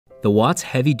The Watts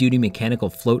heavy-duty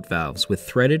mechanical float valves with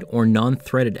threaded or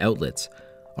non-threaded outlets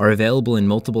are available in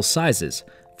multiple sizes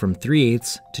from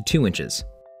 3/8 to 2 inches.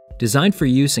 Designed for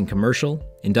use in commercial,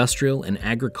 industrial, and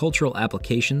agricultural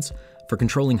applications for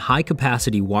controlling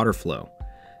high-capacity water flow,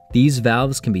 these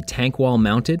valves can be tank wall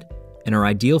mounted and are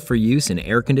ideal for use in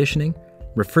air conditioning,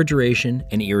 refrigeration,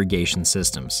 and irrigation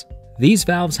systems. These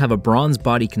valves have a bronze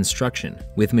body construction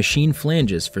with machine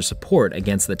flanges for support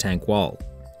against the tank wall.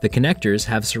 The connectors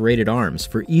have serrated arms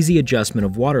for easy adjustment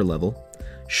of water level,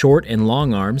 short and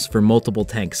long arms for multiple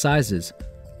tank sizes,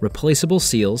 replaceable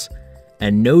seals,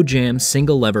 and no-jam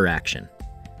single lever action.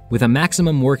 With a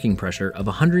maximum working pressure of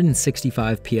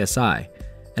 165 psi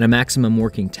and a maximum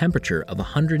working temperature of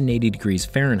 180 degrees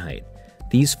Fahrenheit,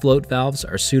 these float valves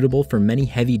are suitable for many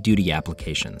heavy-duty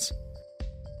applications.